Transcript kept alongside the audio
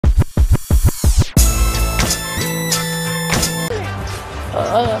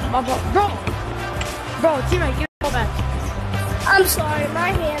My bro. Bro, teammate, give the ball back. I'm sorry, my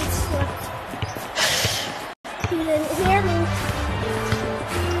hand slipped. You didn't hear me.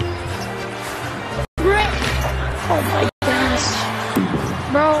 Brick. Oh my gosh.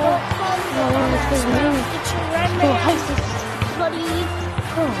 Bro. Get your red man. Bloody.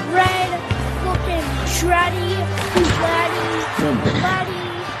 Red. Looking shreddy. Bloody.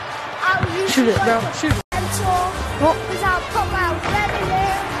 I'll use shoot it, bro. Shoot it. Because I'll put my red in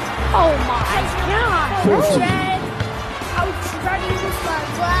there. Oh my god. Red. I'll shreddy with my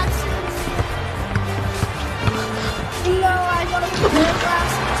glasses. You know, I gotta put my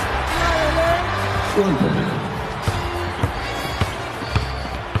glasses.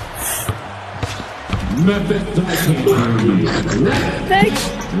 Method Bitch.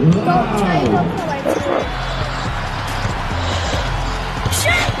 Don't try to help my friend.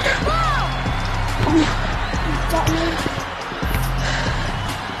 Shit! The ball! Got me.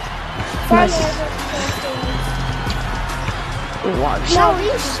 Nice. No,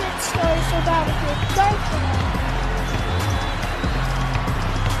 these shit stories so bad if you don't for that.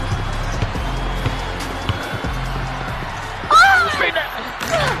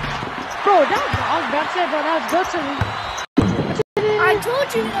 Bro, that was about to say, bro, that was good to me. I told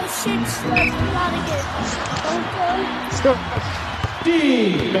you those shit stories were about to get okay. Let's go.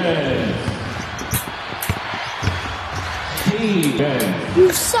 Defense. You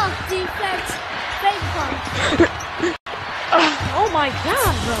suck, defense. Fake pump. Oh my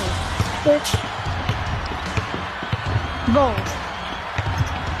god, bro. Bitch. Bro.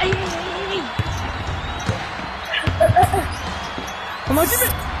 Hey. Come on, give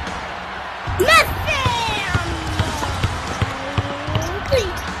it. Nothing!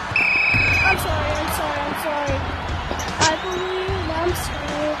 I'm sorry. I believe I'm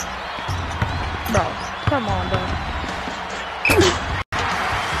sorry. Bro, come on, bro.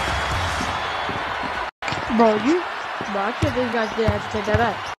 Bro, I can't believe you guys did have to take that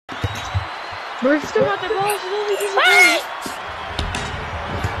back. We're still got the ball, so don't be disappointed.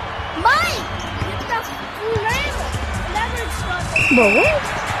 Mike! Get the name! Never started. Bro, what?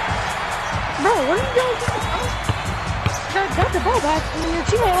 Bro, what are you doing? Got the ball back, and then your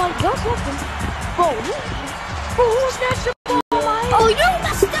teammate like got something. Bro, who snatched the ball, Mike? Oh, you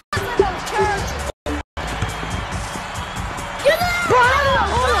messed up, little turd! You little bro,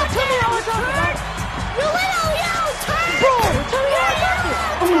 hold on, tell me how it's turd! You little yellow turd! Bro, tell me how it's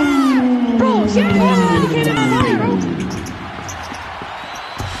turd! Bro, get the ball out, you can't have money, bro!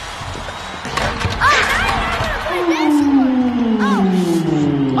 Oh, now you're gonna play this one! Oh!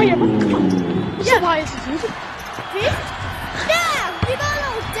 Oh yeah, bro, come on! Yeah, why is this music? Yeah, you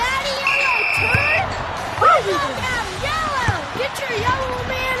little daddy yellow turd! Look at yellow! Get your yellow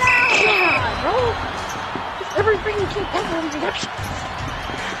man out! God, bro! Everything you keep covering the options.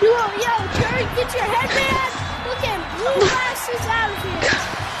 You little yellow turd! Get your headband! Look at blue glasses out of here!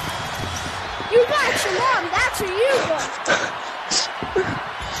 You got your mom, that's where you go!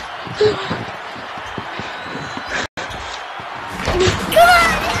 Come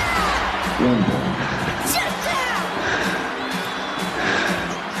on! Sit down!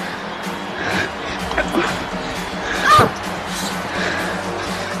 Oh!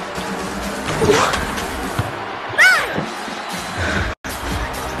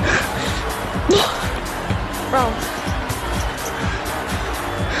 Bro.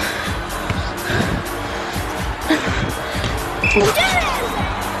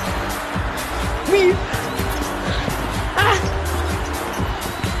 Me.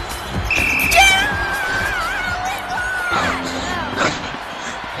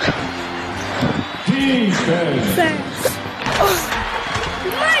 Defense. Thanks.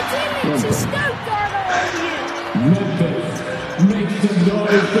 My teammates is stuck guard all you. Memphis. Make some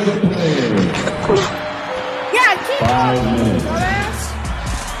noise for the players. Yeah, keep 5 going, minutes. dumbass.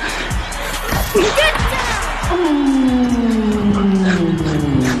 Get down!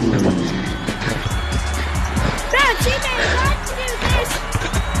 Bad teammate, why'd you do this?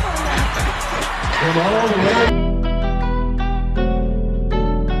 Oh, no. From all the way.